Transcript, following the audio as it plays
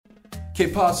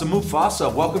K-Pasa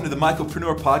Mufasa, welcome to the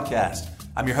Mycopreneur Podcast.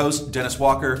 I'm your host, Dennis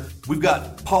Walker. We've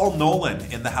got Paul Nolan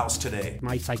in the house today.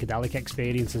 My psychedelic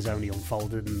experience has only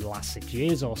unfolded in the last 6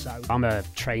 years or so. I'm a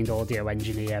trained audio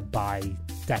engineer by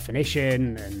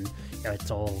definition, and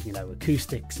it's all,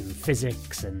 acoustics and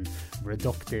physics and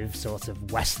reductive sort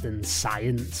of Western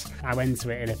science. I went to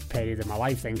it in a period of my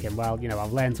life thinking,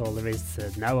 I've learned all there is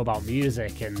to know about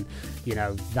music, and,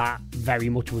 that very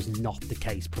much was not the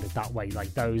case, put it that way.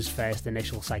 Like, those first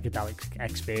initial psychedelic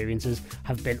experiences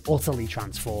have been utterly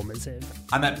transformative.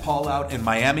 I met Paul out in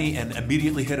Miami and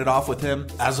immediately hit it off with him.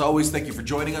 As always, thank you for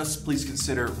joining us. Please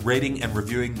consider rating and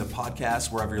reviewing the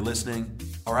podcast wherever you're listening.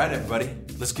 All right, everybody,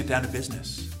 let's get down to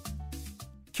business.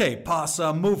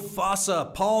 K-Pasa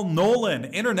Mufasa, Paul Nolan,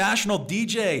 international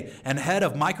DJ and head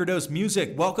of Microdose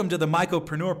Music. Welcome to the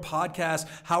Mycopreneur Podcast.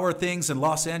 How are things in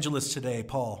Los Angeles today,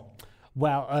 Paul?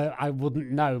 Well, I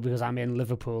wouldn't know because I'm in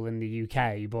Liverpool in the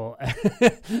UK, but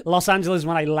Los Angeles,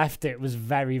 when I left it, was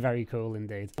very, very cool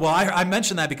indeed. Well, I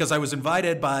mentioned that because I was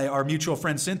invited by our mutual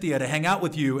friend Cynthia to hang out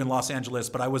with you in Los Angeles,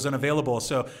 but I was unavailable.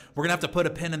 So we're going to have to put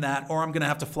a pin in that, or I'm going to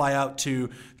have to fly out to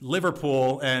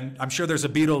Liverpool, and I'm sure there's a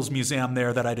Beatles museum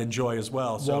there that I'd enjoy as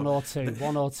well. So. One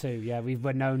or two. Yeah,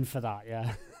 we're known for that,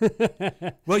 yeah.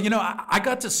 Well, I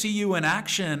got to see you in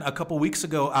action a couple weeks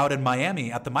ago out in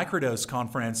Miami at the Microdose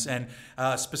conference, and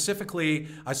specifically,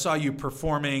 I saw you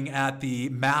performing at the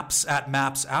Maps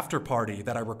after party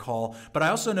that I recall. But I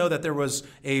also know that there was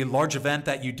a large event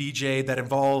that you DJ'd that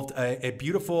involved a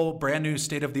beautiful, brand new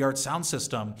state-of-the-art sound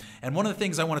system. And one of the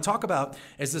things I want to talk about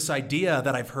is this idea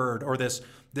that I've heard, or this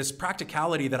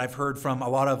practicality that I've heard from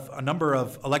a number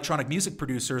of electronic music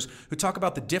producers who talk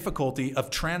about the difficulty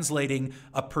of translating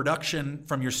a production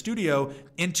from your studio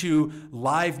into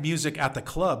live music at the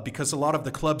club, because a lot of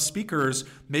the club speakers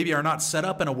maybe are not set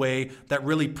up in a way that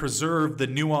really preserve the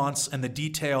nuance and the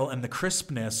detail and the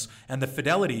crispness and the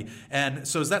fidelity. And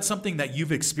so is that something that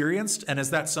you've experienced? And is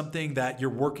that something that you're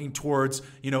working towards,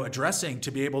 addressing,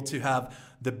 to be able to have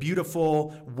the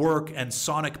beautiful work and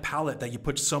sonic palette that you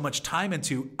put so much time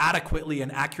into adequately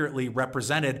and accurately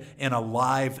represented in a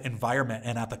live environment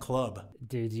and at the club?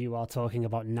 Dude, you are talking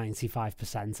about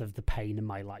 95% of the pain in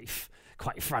my life,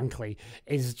 quite frankly,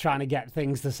 is trying to get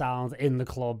things to sound in the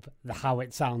club how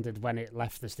it sounded when it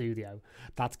left the studio.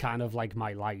 That's kind of like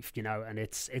my life, and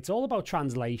it's all about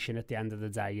translation at the end of the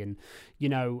day. And,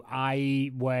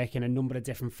 I work in a number of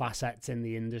different facets in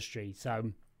the industry.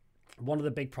 So one of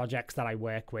the big projects that I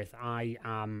work with, I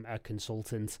am a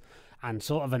consultant and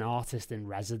sort of an artist in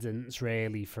residence,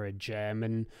 really, for a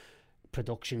German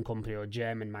production company or a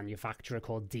German manufacturer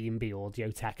called D&B Audio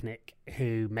Technik,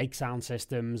 who make sound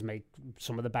systems, make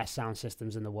some of the best sound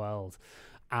systems in the world.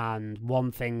 And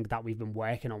one thing that we've been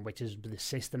working on, which is the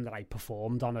system that I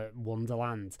performed on at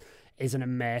Wonderland, is an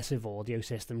immersive audio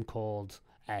system called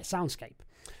Soundscape.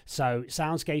 So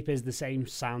Soundscape is the same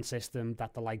sound system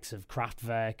that the likes of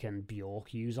Kraftwerk and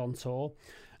Bjork use on tour.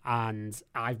 And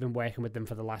I've been working with them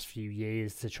for the last few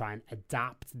years to try and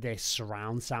adapt this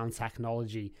surround sound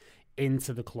technology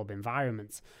into the club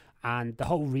environment. And the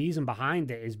whole reason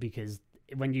behind it is because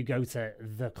when you go to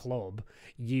the club,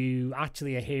 you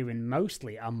actually are hearing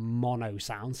mostly a mono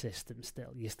sound system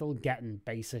still. You're still getting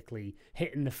basically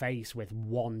hit in the face with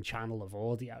one channel of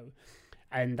audio.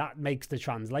 And that makes the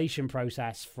translation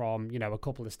process from, a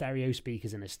couple of stereo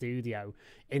speakers in a studio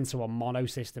into a mono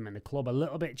system in the club a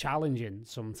little bit challenging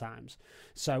sometimes.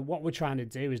 So what we're trying to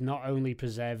do is not only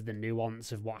preserve the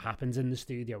nuance of what happens in the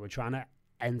studio, we're trying to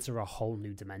enter a whole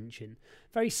new dimension.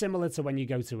 Very similar to when you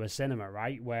go to a cinema,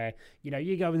 right? Where,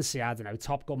 you go and see,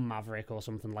 Top Gun Maverick or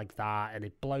something like that, and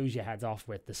it blows your head off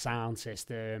with the sound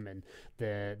system and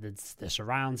the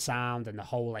surround sound, and the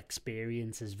whole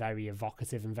experience is very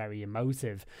evocative and very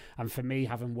emotive. And for me,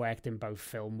 having worked in both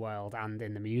film world and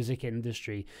in the music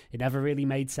industry, it never really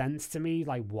made sense to me,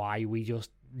 like, why we just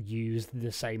used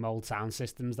the same old sound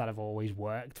systems that have always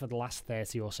worked for the last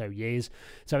 30 or so years.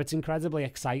 So it's incredibly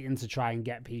exciting to try and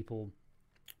get people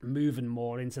moving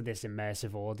more into this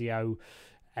immersive audio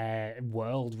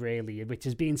world, really, which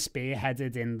is being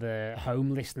spearheaded in the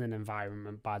home listening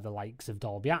environment by the likes of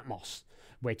Dolby Atmos,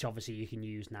 which obviously you can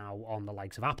use now on the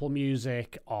likes of Apple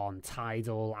Music, on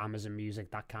Tidal, Amazon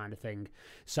Music, that kind of thing.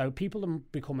 So people are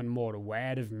becoming more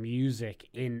aware of music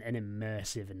in an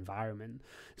immersive environment.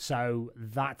 So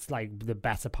that's like the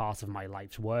better part of my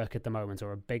life's work at the moment,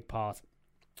 or a big part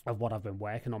of what I've been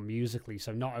working on musically.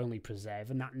 So not only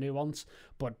preserving that nuance,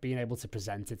 but being able to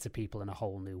present it to people in a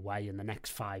whole new way. And the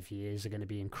next 5 years are going to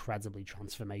be incredibly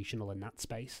transformational in that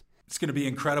space. It's going to be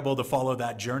incredible to follow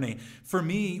that journey. For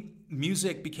me,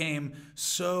 music became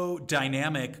so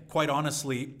dynamic, quite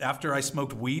honestly, after I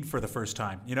smoked weed for the first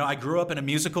time. You know, I grew up in a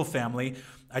musical family.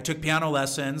 I took piano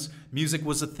lessons. Music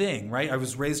was a thing, right? I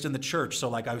was raised in the church, so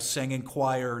like I was singing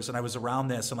choirs and I was around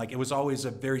this, and like it was always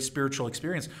a very spiritual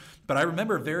experience. But I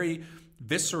remember very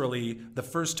viscerally the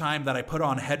first time that I put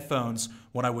on headphones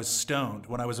when I was stoned,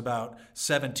 when I was about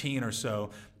 17 or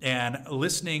so, and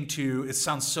listening to, it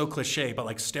sounds so cliche, but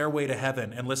like Stairway to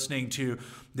Heaven, and listening to,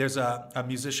 there's a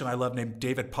musician I love named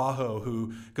David Pajo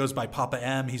who goes by Papa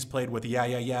M. He's played with Yeah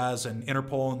Yeah Yeahs and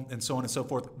Interpol and so on and so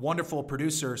forth. Wonderful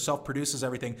producer, self-produces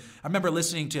everything. I remember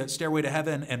listening to Stairway to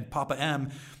Heaven and Papa M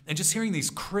and just hearing these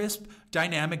crisp,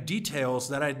 dynamic details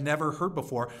that I'd never heard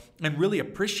before, and really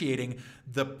appreciating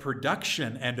the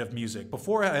production end of music.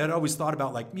 Before, I had always thought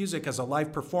about like music as a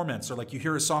live performance, or like you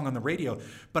hear a song on the radio,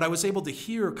 but I was able to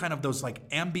hear kind of those like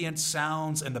ambient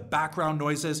sounds and the background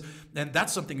noises. And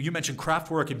that's something, you mentioned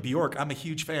Kraftwerk and Bjork. I'm a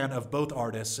huge fan of both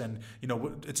artists, and you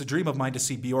know, it's a dream of mine to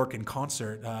see Bjork in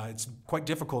concert. It's quite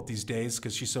difficult these days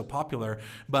because she's so popular,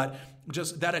 but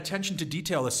just that attention to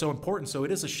detail is so important. So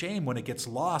it is a shame when it gets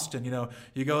lost, and you know,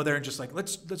 you go there and just like,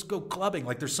 let's go clubbing.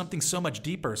 Like there's something so much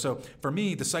deeper. So for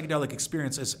me, the psychedelic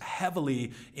experience is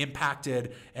heavily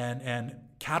impacted and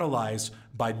catalyzed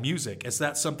by music. Is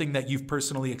that something that you've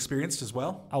personally experienced as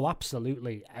well? Oh,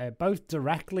 absolutely. Both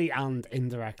directly and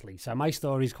indirectly. So my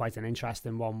story is quite an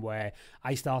interesting one, where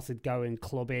I started going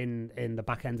clubbing in the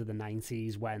back end of the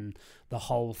 90s when the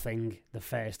whole thing, the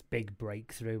first big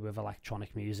breakthrough of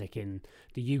electronic music in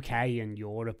the UK and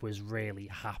Europe was really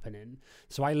happening.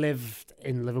 So I lived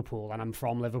in Liverpool, and I'm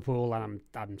from Liverpool, and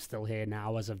I'm still here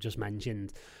now, as I've just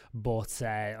mentioned. But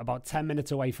about 10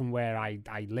 minutes away from where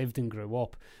I lived and grew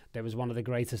up, there was one of the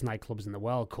greatest nightclubs in the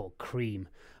world called Cream.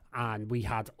 And we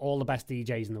had all the best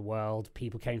DJs in the world.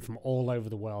 People came from all over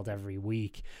the world every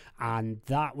week. And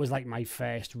that was like my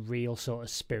first real sort of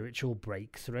spiritual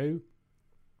breakthrough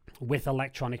with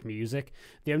electronic music.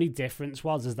 The only difference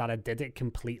is that I did it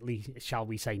completely, shall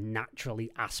we say, naturally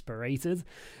aspirated.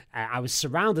 I was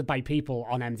surrounded by people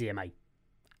on MDMA,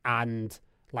 and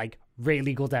like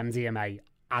really good MDMA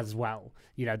as well.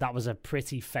 You know, that was a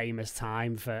pretty famous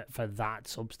time for that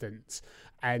substance.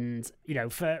 And, you know,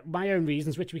 for my own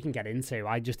reasons, which we can get into,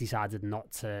 I just decided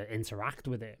not to interact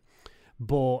with it.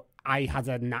 But I had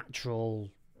a natural,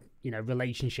 you know,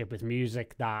 relationship with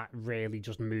music that really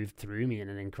just moved through me in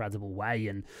an incredible way.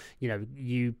 And, you know,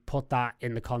 you put that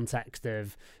in the context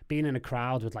of being in a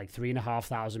crowd with like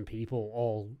 3,500 people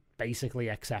all basically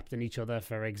accepting each other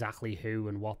for exactly who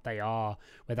and what they are,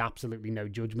 with absolutely no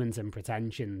judgments and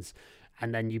pretensions,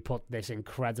 and then you put this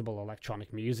incredible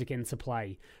electronic music into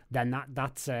play, then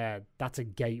that's a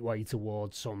gateway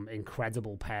towards some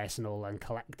incredible personal and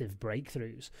collective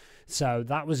breakthroughs. So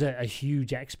that was a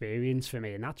huge experience for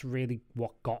me, and that's really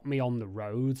what got me on the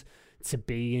road to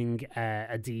being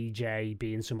a DJ,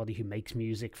 being somebody who makes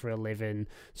music for a living,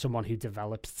 someone who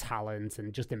develops talent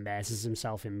and just immerses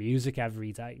himself in music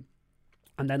every day.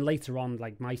 And then later on,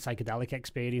 like, my psychedelic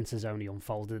experience has only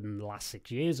unfolded in the last 6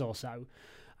 years or so.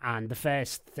 And the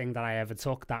first thing that I ever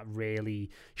took that really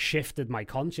shifted my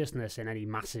consciousness in any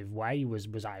massive way was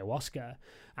ayahuasca.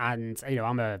 And, you know,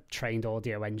 I'm a trained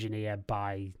audio engineer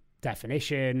by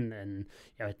definition, and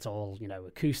you know, it's all, you know,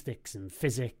 acoustics and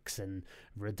physics and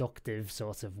reductive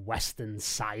sort of Western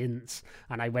science.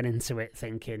 And I went into it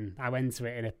in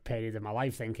a period of my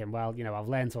life thinking, well, you know, I've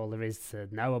learned all there is to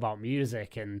know about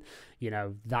music, and you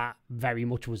know, that very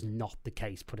much was not the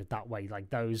case, put it that way.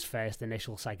 Like those first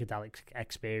initial psychedelic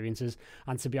experiences,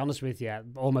 and to be honest with you,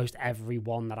 almost every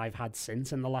one that I've had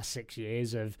since in the last 6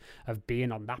 years of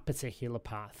being on that particular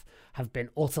path have been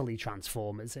utterly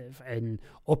transformative and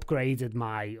upgraded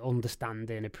my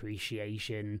understanding,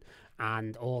 appreciation,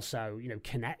 and also, you know,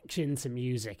 connection to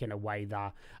music in a way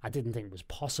that I didn't think was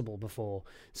possible before.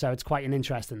 So it's quite an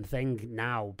interesting thing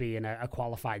now, being a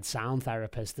qualified sound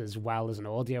therapist as well as an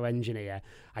audio engineer.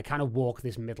 I kind of walk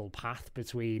this middle path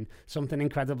between something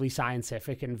incredibly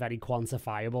scientific and very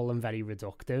quantifiable and very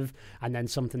reductive, and then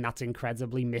something that's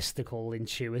incredibly mystical,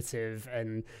 intuitive,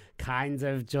 and kind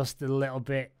of just a little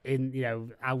bit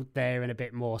out there and a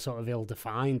bit more sort of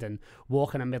ill-defined. And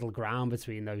walking a middle ground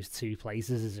between those two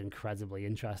places is incredibly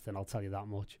interesting, I'll tell you that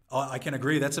much. I can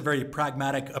agree. That's a very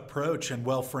pragmatic approach and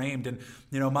well framed. And,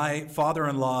 you know, my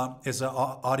father-in-law is an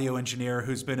audio engineer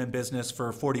who's been in business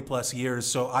for 40 plus years.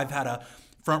 So I've had a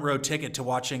front row ticket to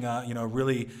watching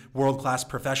really world-class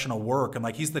professional work. And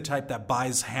like, he's the type that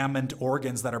buys Hammond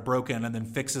organs that are broken and then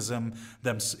fixes them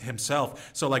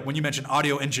himself. So like, when you mentioned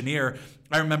audio engineer,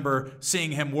 I remember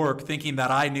seeing him work, thinking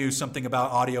that I knew something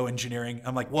about audio engineering.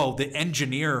 I'm like, whoa, the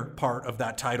engineer part of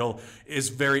that title is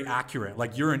very accurate.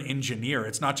 Like, you're an engineer.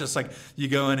 It's not just like you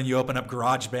go in and you open up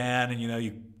GarageBand and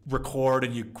you record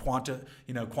and you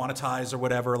quantize or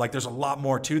whatever. Like, there's a lot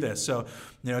more to this. So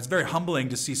it's very humbling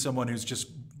to see someone who's just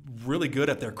really good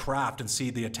at their craft and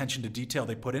see the attention to detail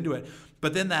they put into it.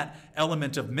 But then that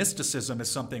element of mysticism is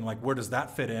something like, where does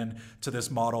that fit in to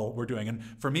this model we're doing? And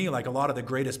for me, like, a lot of the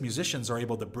greatest musicians are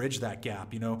able to bridge that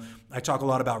gap. I talk a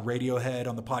lot about Radiohead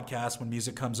on the podcast when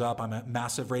music comes up. I'm a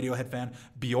massive Radiohead fan.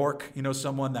 Bjork,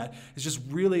 someone that is just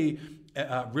really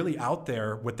out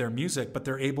there with their music, but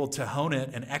they're able to hone it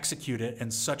and execute it in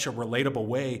such a relatable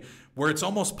way where it's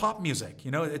almost pop music.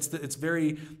 It's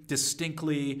very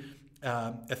distinctly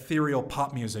ethereal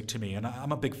pop music to me, and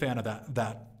I'm a big fan of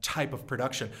that type of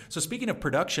production. So speaking of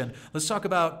production, let's talk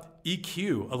about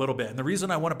EQ a little bit. And the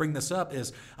reason I want to bring this up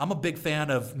is I'm a big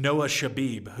fan of Noah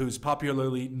Shabib, who's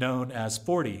popularly known as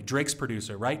 40, Drake's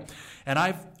producer, right? And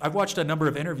I've watched a number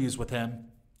of interviews with him.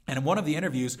 And in one of the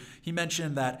interviews, he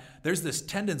mentioned that there's this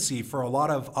tendency for a lot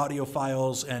of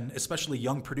audiophiles and especially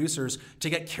young producers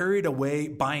to get carried away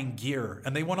buying gear.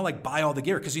 And they want to like buy all the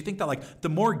gear because you think that like the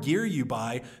more gear you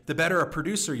buy, the better a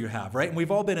producer you have, right? And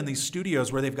we've all been in these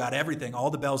studios where they've got everything, all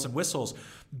the bells and whistles.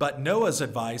 But Noah's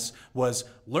advice was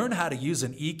learn how to use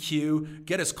an EQ,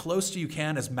 get as close to you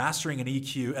can as mastering an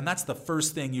EQ. And that's the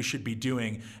first thing you should be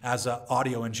doing as an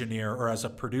audio engineer or as a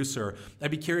producer.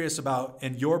 I'd be curious about,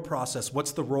 in your process,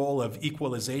 what's the role of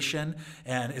equalization,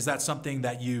 and is that something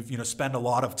that you've spend a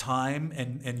lot of time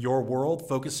in your world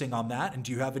focusing on that? And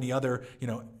do you have any other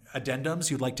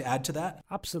addendums you'd like to add to that?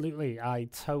 Absolutely.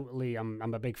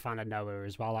 I'm a big fan of Noah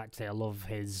as well. Actually, I love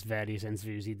his various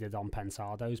interviews he did on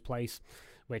Pensado's Place,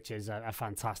 which is a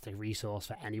fantastic resource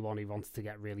for anyone who wants to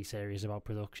get really serious about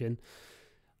production.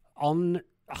 On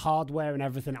hardware and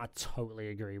everything, I totally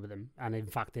agree with him, and in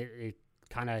fact it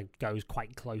kind of goes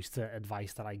quite close to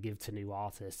advice that I give to new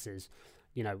artists is,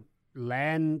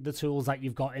 learn the tools that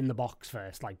you've got in the box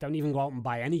first. Like, don't even go out and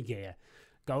buy any gear.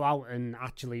 Go out and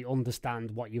actually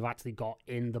understand what you've actually got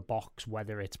in the box,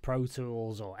 whether it's Pro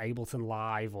Tools or Ableton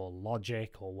Live or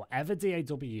Logic or whatever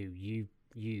DAW you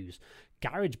use.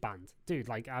 GarageBand. Dude,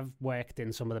 like, I've worked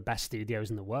in some of the best studios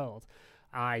in the world.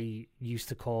 I used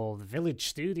to call the Village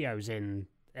Studios in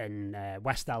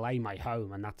West LA my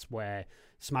home, and that's where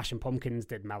Smashing Pumpkins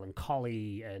did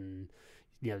Melancholy, and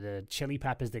the Chili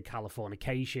Peppers did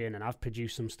Californication, and I've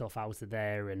produced some stuff out of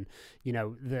there, and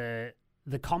the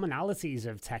commonalities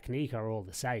of technique are all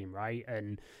the same, right?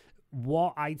 And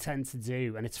what I tend to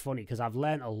do, and it's funny because I've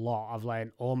learned a lot, I've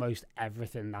learned almost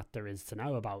everything that there is to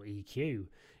know about EQ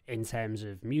in terms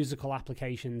of musical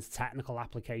applications, technical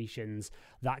applications,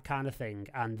 that kind of thing.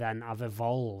 And then I've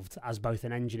evolved as both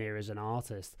an engineer, as an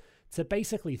artist, to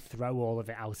basically throw all of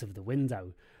it out of the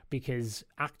window. Because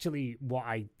actually what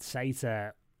I say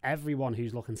to everyone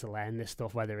who's looking to learn this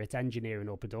stuff, whether it's engineering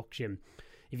or production,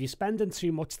 if you're spending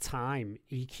too much time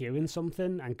EQing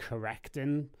something and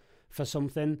correcting for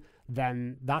something,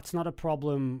 then that's not a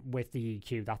problem with the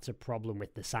EQ, that's a problem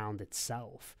with the sound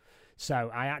itself.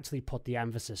 So I actually put the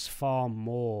emphasis far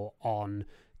more on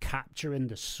capturing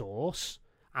the source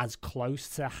as close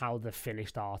to how the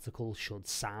finished article should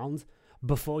sound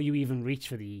before you even reach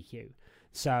for the EQ.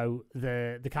 So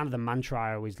the kind of the mantra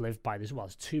I always live by,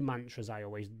 there's two mantras I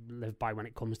always live by when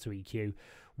it comes to EQ.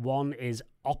 One is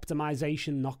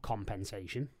optimization, not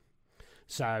compensation.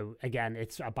 So again,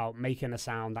 it's about making a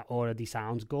sound that already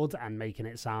sounds good and making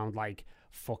it sound like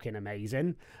fucking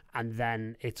amazing. And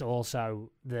then it's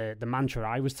also the mantra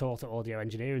I was taught at audio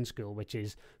engineering school, which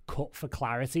is cut for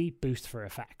clarity, boost for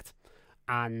effect.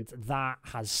 And that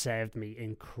has served me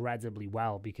incredibly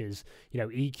well because,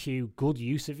 EQ, good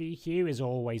use of EQ is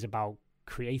always about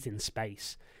creating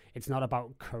space. It's not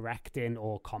about correcting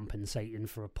or compensating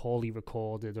for a poorly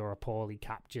recorded or a poorly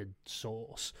captured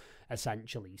source,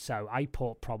 essentially. So I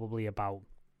put probably about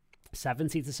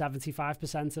 70 to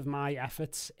 75% of my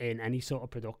efforts in any sort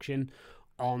of production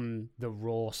on the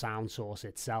raw sound source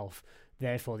itself.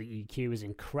 Therefore, the EQ is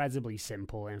incredibly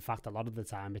simple. In fact, a lot of the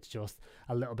time, it's just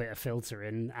a little bit of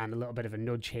filtering and a little bit of a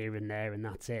nudge here and there, and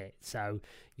that's it. So,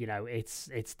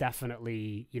 it's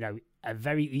definitely, a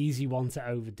very easy one to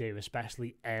overdo,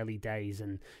 especially early days.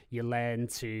 And you learn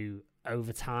to,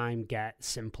 over time, get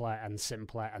simpler and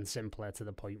simpler and simpler to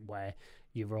the point where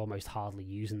you're almost hardly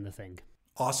using the thing.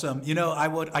 Awesome. You know, I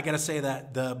got to say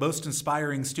that the most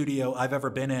inspiring studio I've ever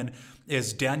been in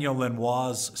is Daniel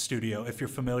Lanois' studio, if you're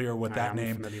familiar with that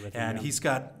name. Familiar with and him, yeah. He's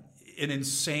got an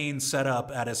insane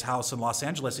setup at his house in Los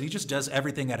Angeles, and he just does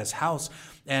everything at his house.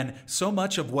 And so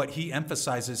much of what he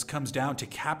emphasizes comes down to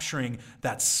capturing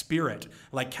that spirit,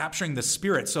 like capturing the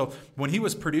spirit. So when he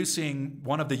was producing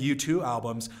one of the U2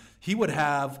 albums, he would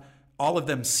have all of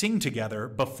them sing together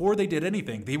before they did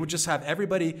anything. They would just have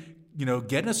everybody, you know,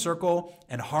 get in a circle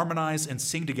and harmonize and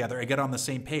sing together and get on the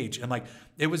same page. And like,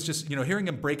 it was just, you know, hearing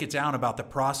him break it down about the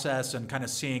process and kind of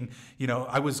seeing, you know,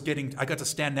 I got to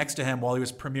stand next to him while he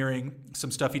was premiering some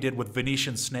stuff he did with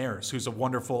Venetian Snares, who's a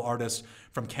wonderful artist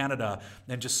from Canada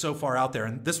and just so far out there.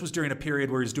 And this was during a period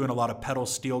where he's doing a lot of pedal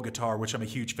steel guitar, which I'm a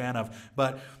huge fan of,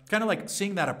 but kind of like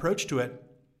seeing that approach to it.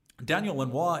 Daniel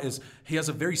Lanois he has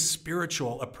a very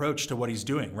spiritual approach to what he's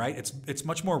doing, right? It's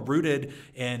much more rooted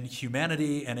in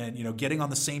humanity and in, you know, getting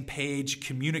on the same page,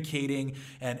 communicating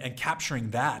and capturing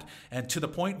that. And to the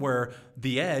point where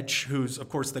The Edge, who's of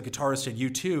course the guitarist in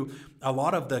U2, a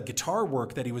lot of the guitar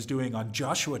work that he was doing on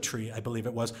Joshua Tree, I believe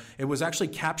it was actually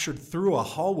captured through a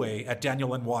hallway at Daniel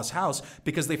Lanois' house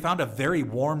because they found a very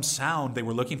warm sound they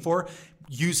were looking for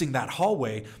using that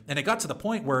hallway. And it got to the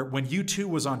point where when U2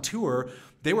 was on tour,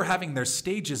 they were having their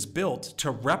stages built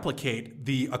to replicate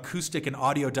the acoustic and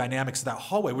audio dynamics of that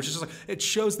hallway, which is just like, it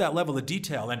shows that level of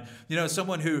detail. And, you know,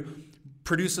 someone who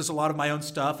produces a lot of my own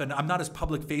stuff and I'm not as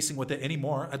public facing with it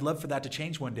anymore. I'd love for that to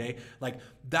change one day. Like,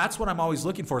 that's what I'm always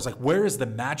looking for is like, where is the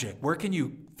magic? Where can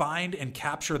you find and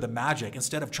capture the magic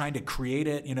instead of trying to create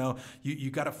it? You know, you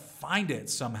got to find it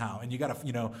somehow and you got to,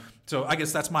 you know, so I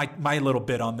guess that's my little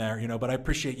bit on there, you know, but I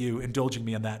appreciate you indulging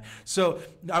me in that. So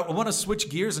I want to switch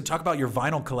gears and talk about your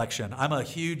vinyl collection. I'm a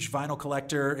huge vinyl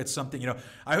collector. It's something, you know,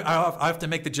 I have to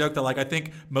make the joke that like, I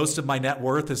think most of my net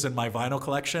worth is in my vinyl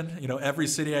collection. You know, every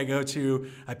city I go to,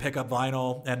 I pick up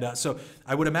vinyl. And so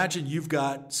I would imagine you've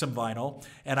got some vinyl.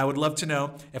 And I would love to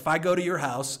know if I go to your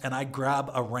house and I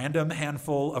grab a random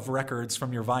handful of records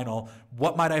from your vinyl,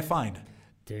 what might I find?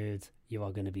 Dude, you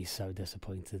are going to be so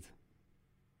disappointed.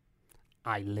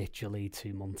 I literally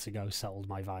 2 months ago sold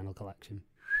my vinyl collection.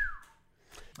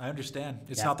 I understand.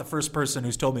 It's not the first person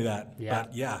who's told me that. Yeah.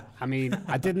 But yeah. I mean,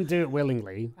 I didn't do it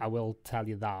willingly. I will tell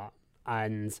you that.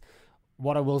 And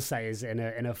what I will say is in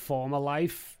a former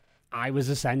life, I was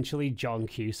essentially John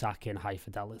Cusack in High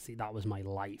Fidelity. That was my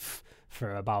life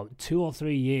for about 2 or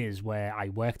 3 years where I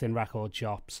worked in record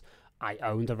shops. I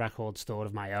owned a record store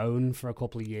of my own for a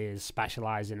couple of years,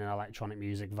 specializing in electronic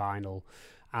music vinyl.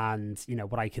 And, you know,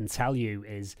 what I can tell you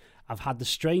is I've had the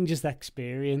strangest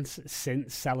experience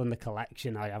since selling the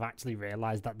collection. I've actually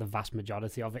realized that the vast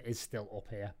majority of it is still up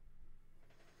here.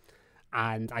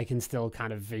 And I can still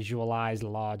kind of visualize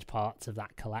large parts of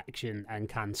that collection and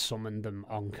can summon them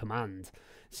on command.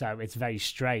 So it's very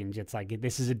strange. It's like,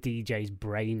 this is a DJ's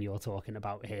brain you're talking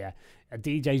about here. A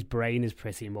DJ's brain is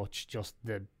pretty much just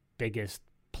the biggest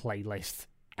playlist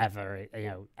ever, you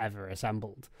know, ever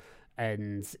assembled.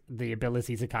 And the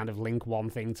ability to kind of link one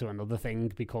thing to another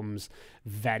thing becomes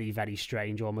very, very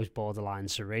strange, almost borderline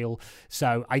surreal.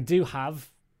 So I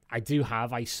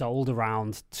sold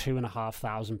around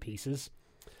 2,500 pieces,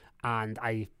 and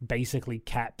I basically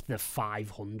kept the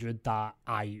 500 that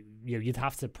you'd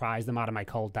have to prize them out of my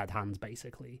cold dead hands,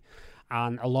 basically.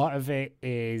 And a lot of it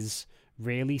is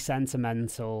really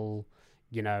sentimental,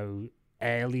 you know,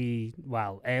 early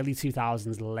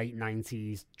 2000s, late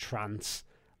 90s trance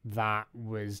that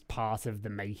was part of the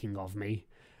making of me.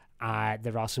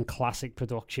 There are some classic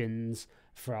productions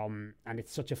and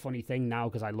it's such a funny thing now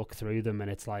because I look through them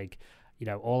and it's like, you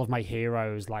know, all of my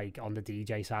heroes, like on the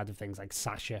DJ side of things, like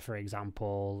Sasha, for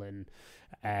example, and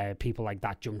people like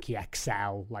that, Junkie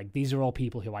XL, like these are all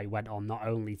people who I went on not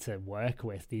only to work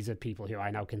with, these are people who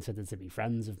I now consider to be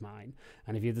friends of mine.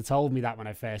 And if you'd have told me that when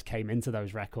I first came into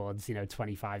those records, you know,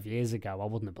 25 years ago, I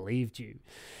wouldn't have believed you.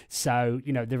 So,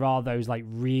 you know, there are those like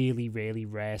really, really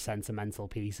rare sentimental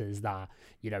pieces that,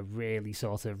 you know, really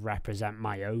sort of represent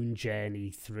my own journey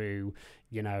through,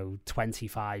 you know,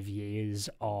 25 years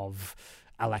of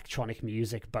electronic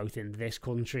music, both in this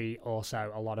country,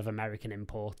 also a lot of American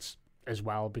imports as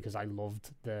well, because I loved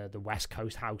the West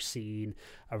Coast house scene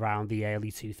around the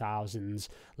early 2000s.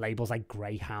 Labels like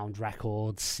Greyhound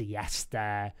Records,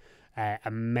 Siesta,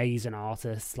 amazing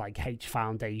artists like H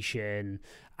Foundation,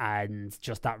 and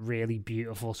just that really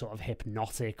beautiful sort of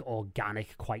hypnotic,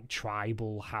 organic, quite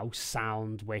tribal house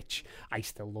sound, which I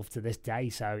still love to this day.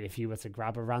 So if you were to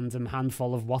grab a random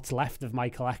handful of what's left of my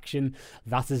collection,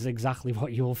 that is exactly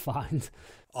what you'll find.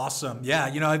 Awesome.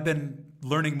 Yeah, I've been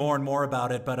learning more and more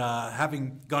about it, but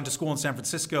having gone to school in San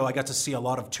Francisco, I got to see a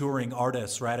lot of touring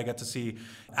artists, right? I got to see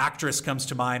Actress comes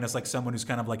to mind as like someone who's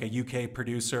kind of like a UK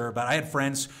producer, but I had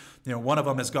friends, one of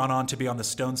them has gone on to be on the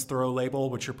Stones Throw label,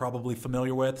 which you're probably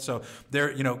familiar with. So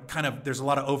there, there's a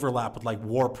lot of overlap with like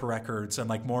Warp Records and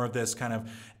like more of this kind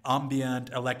of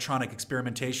ambient electronic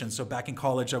experimentation. So back in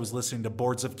college, I was listening to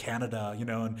Boards of Canada,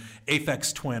 and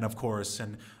Aphex Twin, of course.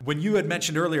 And when you had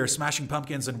mentioned earlier Smashing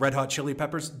Pumpkins and Red Hot Chili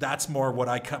Peppers, that's more what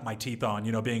I cut my teeth on,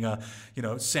 being a,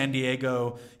 San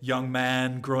Diego young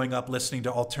man growing up listening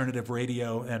to alternative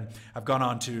radio. And I've gone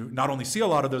on to not only see a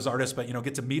lot of those artists, but,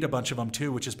 get to meet a bunch of them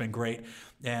too, which has been great.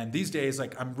 And these days,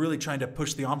 like, I'm really trying to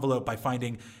push the envelope by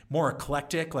finding more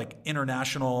eclectic, like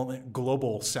international,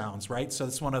 global sounds, right? So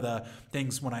that's one of the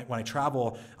things when I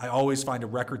travel, I always find a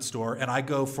record store and I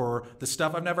go for the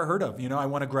stuff I've never heard of. I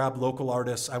want to grab local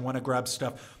artists. I want to grab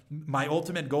stuff. My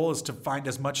ultimate goal is to find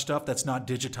as much stuff that's not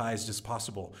digitized as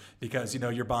possible, because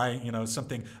you're buying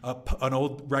something, an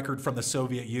old record from the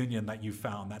Soviet Union that you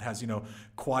found that has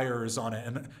choirs on it,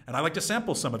 and I like to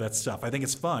sample some of that stuff. I think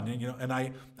it's fun, and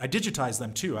I digitize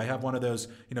them too. I have one of those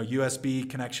USB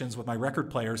connections with my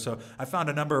record player, so I found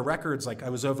a number of records. Like I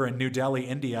was over in New Delhi,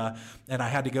 India, and I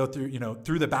had to go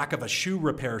through the back of a shoe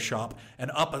repair shop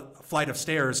and up a flight of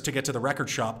stairs to get to the record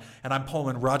shop, and I'm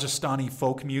pulling Rajasthani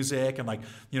folk music and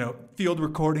field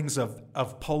recordings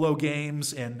of polo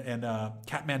games and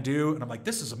Kathmandu, and I'm like,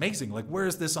 this is amazing. Like, where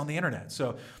is this on the internet?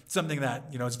 So something that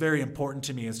is very important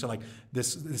to me is to like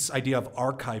this idea of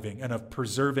archiving and of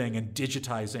preserving and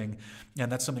digitizing,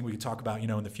 and that's something we could talk about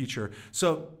in the future.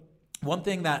 So one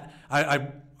thing that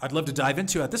I'd love to dive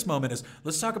into at this moment is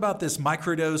let's talk about this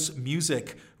Microdose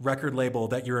Music record label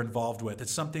that you're involved with.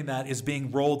 It's something that is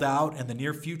being rolled out in the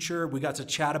near future. We got to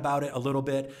chat about it a little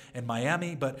bit in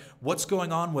Miami, but what's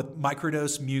going on with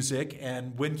Microdose Music,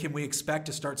 and when can we expect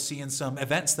to start seeing some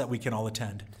events that we can all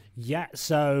attend? Yeah,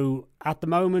 so at the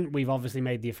moment, we've obviously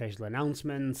made the official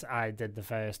announcement. I did the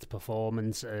first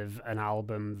performance of an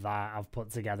album that I've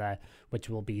put together, which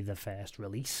will be the first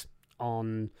release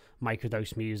on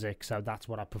Microdose Music. So that's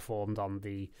what I performed on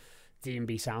the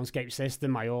D&B Soundscape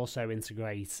system. I also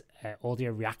integrate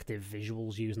audio reactive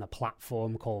visuals using a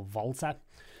platform called Volta,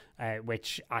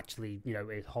 which actually,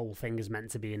 the whole thing is meant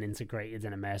to be an integrated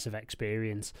and immersive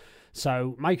experience.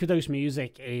 So Microdose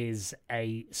Music is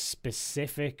a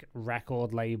specific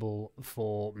record label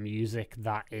for music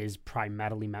that is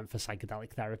primarily meant for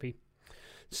psychedelic therapy.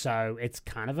 So it's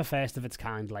kind of a first of its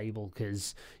kind label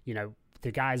because, the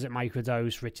guys at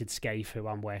Microdose, Richard Scaife, who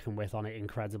I'm working with on it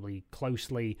incredibly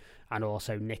closely, and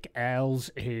also Nick Earls,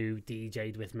 who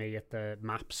DJ'd with me at the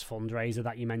MAPS fundraiser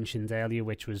that you mentioned earlier,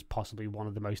 which was possibly one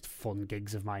of the most fun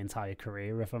gigs of my entire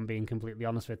career, if I'm being completely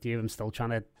honest with you. I'm still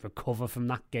trying to recover from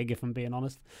that gig, if I'm being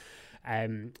honest.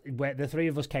 Where the three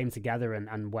of us came together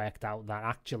and worked out that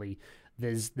actually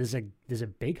there's a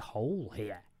big hole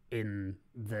here in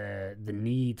the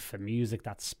need for music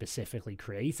that's specifically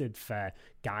created for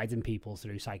guiding people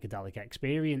through psychedelic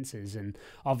experiences. And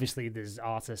obviously there's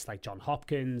artists like John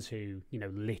Hopkins who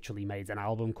literally made an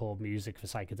album called Music for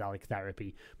Psychedelic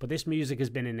Therapy, but this music has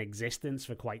been in existence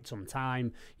for quite some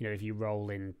time. If you roll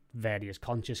in various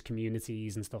conscious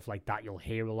communities and stuff like that, you'll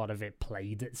hear a lot of it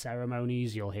played at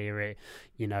ceremonies. You'll hear it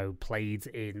played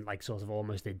in like sort of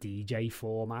almost a DJ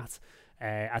format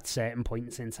at certain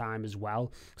points in time as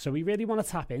well. So we really want to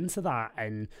tap into that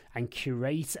and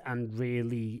curate and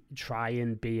really try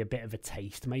and be a bit of a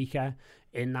tastemaker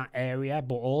in that area,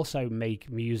 but also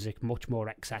make music much more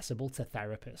accessible to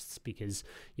therapists, because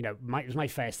it was my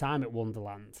first time at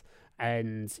Wonderland,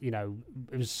 and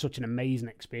it was such an amazing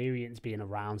experience being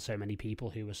around so many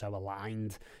people who were so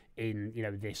aligned in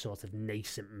this sort of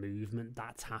nascent movement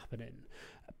that's happening.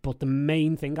 But the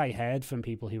main thing I heard from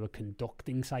people who are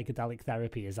conducting psychedelic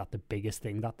therapy is that the biggest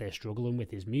thing that they're struggling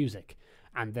with is music.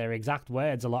 And their exact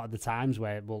words a lot of the times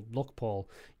were, well, look, Paul,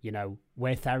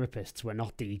 we're therapists, we're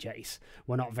not DJs.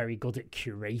 We're not very good at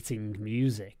curating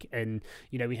music. And,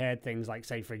 we heard things like,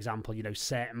 say, for example,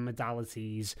 certain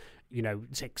modalities,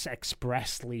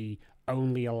 expressly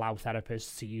only allow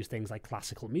therapists to use things like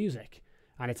classical music.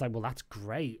 And it's like, well, that's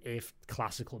great if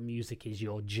classical music is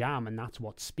your jam and that's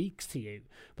what speaks to you.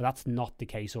 But that's not the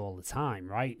case all the time,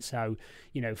 right? So,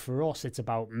 for us, it's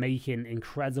about making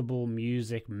incredible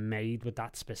music made with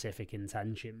that specific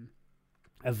intention.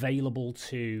 available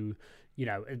to,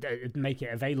 make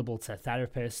it available to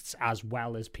therapists as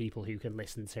well as people who can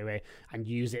listen to it and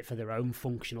use it for their own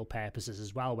functional purposes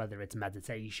as well, whether it's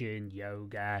meditation,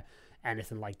 yoga,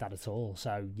 anything like that at all.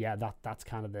 So yeah, that's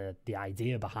kind of the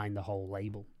idea behind the whole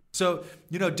label. So,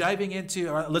 diving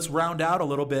into, let's round out a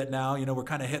little bit now. We're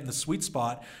kind of hitting the sweet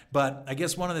spot. But I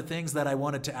guess one of the things that I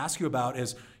wanted to ask you about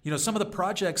is, some of the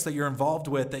projects that you're involved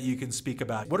with that you can speak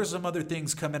about. What are some other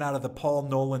things coming out of the Paul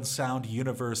Nolan sound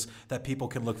universe that people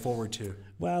can look forward to?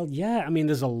 Well, yeah, I mean,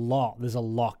 there's a lot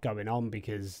going on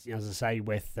because, as I say,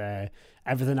 with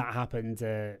everything that happened,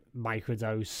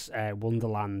 Microdose,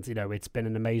 Wonderland, it's been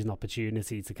an amazing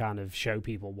opportunity to kind of show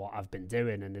people what I've been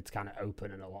doing, and it's kind of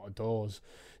opening a lot of doors.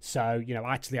 So,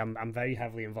 actually, I'm very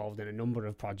heavily involved in a number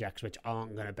of projects which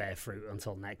aren't going to bear fruit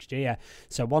until next year.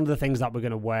 So one of the things that we're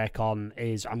going to work on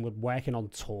is I'm working on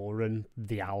touring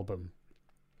the album,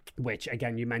 which,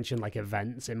 again, you mentioned like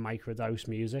events in Microdose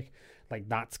music. Like,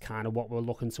 that's kind of what we're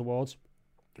looking towards.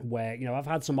 Where, I've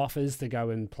had some offers to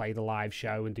go and play the live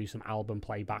show and do some album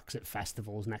playbacks at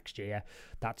festivals next year.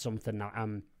 That's something that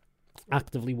I'm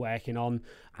actively working on,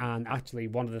 and actually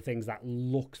one of the things that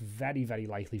looks very, very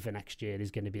likely for next year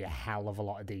is going to be a hell of a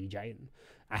lot of DJing,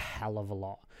 a hell of a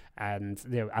lot. And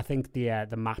I think the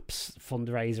MAPS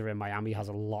fundraiser in Miami has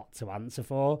a lot to answer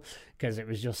for, because it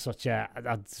was just such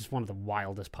just one of the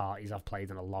wildest parties I've played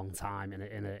in a long time in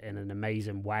an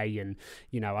amazing way. And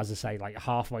as I say, like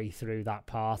halfway through that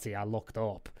party, I looked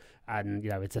up, and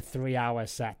it's a 3-hour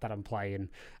set that I'm playing,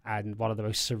 and one of the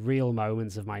most surreal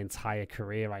moments of my entire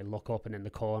career, I look up and in the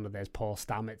corner there's Paul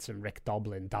Stamets and Rick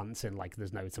Doblin dancing like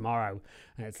there's no tomorrow.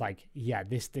 And it's like,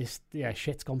 this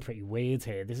shit's gone pretty weird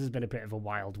here. This has been a bit of a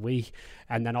wild week.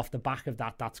 And then off the back of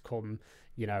that, that's come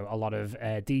a lot of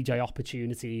DJ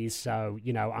opportunities. So,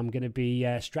 I'm going to be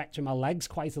stretching my legs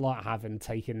quite a lot, having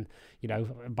taken,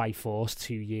 by force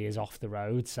 2 years off the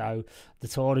road. So the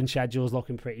touring schedule's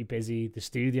looking pretty busy. The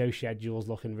studio schedule's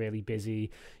looking really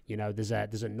busy.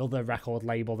 There's another record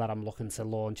label that I'm looking to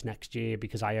launch next year,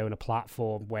 because I own a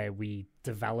platform where we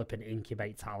develop and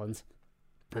incubate talent.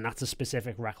 And that's a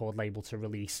specific record label to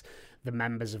release the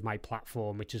members of my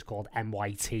platform, which is called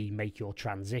MYT, Make Your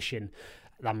Transition.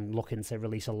 I'm looking to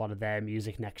release a lot of their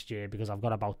music next year, because I've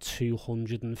got about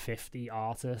 250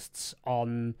 artists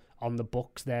on the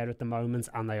books there at the moment,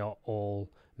 and they are all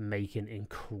making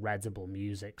incredible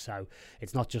music. So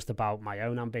it's not just about my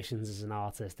own ambitions as an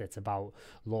artist, it's about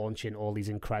launching all these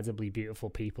incredibly beautiful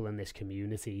people in this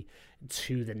community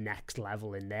to the next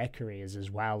level in their careers as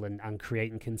well, and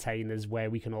creating containers where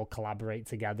we can all collaborate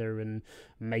together and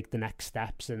make the next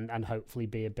steps, and hopefully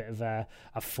be a bit of a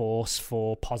force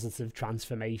for positive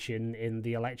transformation in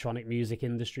the electronic music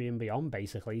industry and beyond,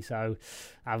 basically. So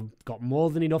I've got more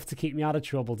than enough to keep me out of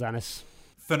trouble, Dennis.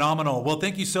 Phenomenal. Well,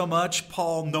 thank you so much,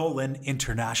 Paul Nolan,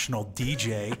 international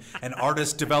DJ and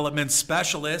artist development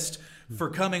specialist, for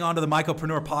coming onto the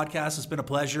Mycopreneur podcast. It's been a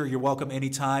pleasure. You're welcome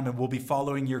anytime, and we'll be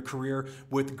following your career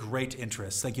with great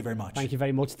interest. Thank you very much. Thank you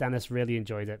very much, Dennis. Really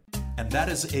enjoyed it. And that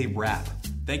is a wrap.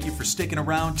 Thank you for sticking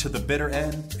around to the bitter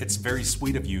end. It's very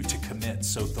sweet of you to commit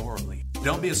so thoroughly.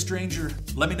 Don't be a stranger.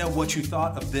 Let me know what you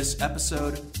thought of this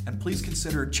episode, and please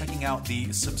consider checking out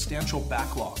the substantial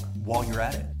backlog while you're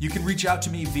at it. You can reach out to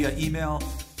me via email,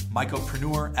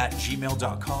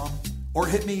 mycopreneur@gmail.com, or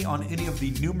hit me on any of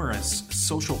the numerous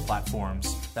social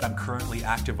platforms that I'm currently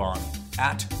active on.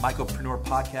 @Mycopreneur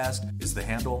Podcast is the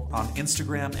handle on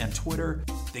Instagram and Twitter.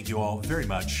 Thank you all very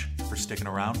much for sticking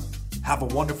around. Have a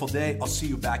wonderful day. I'll see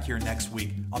you back here next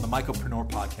week on the Mycopreneur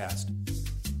Podcast.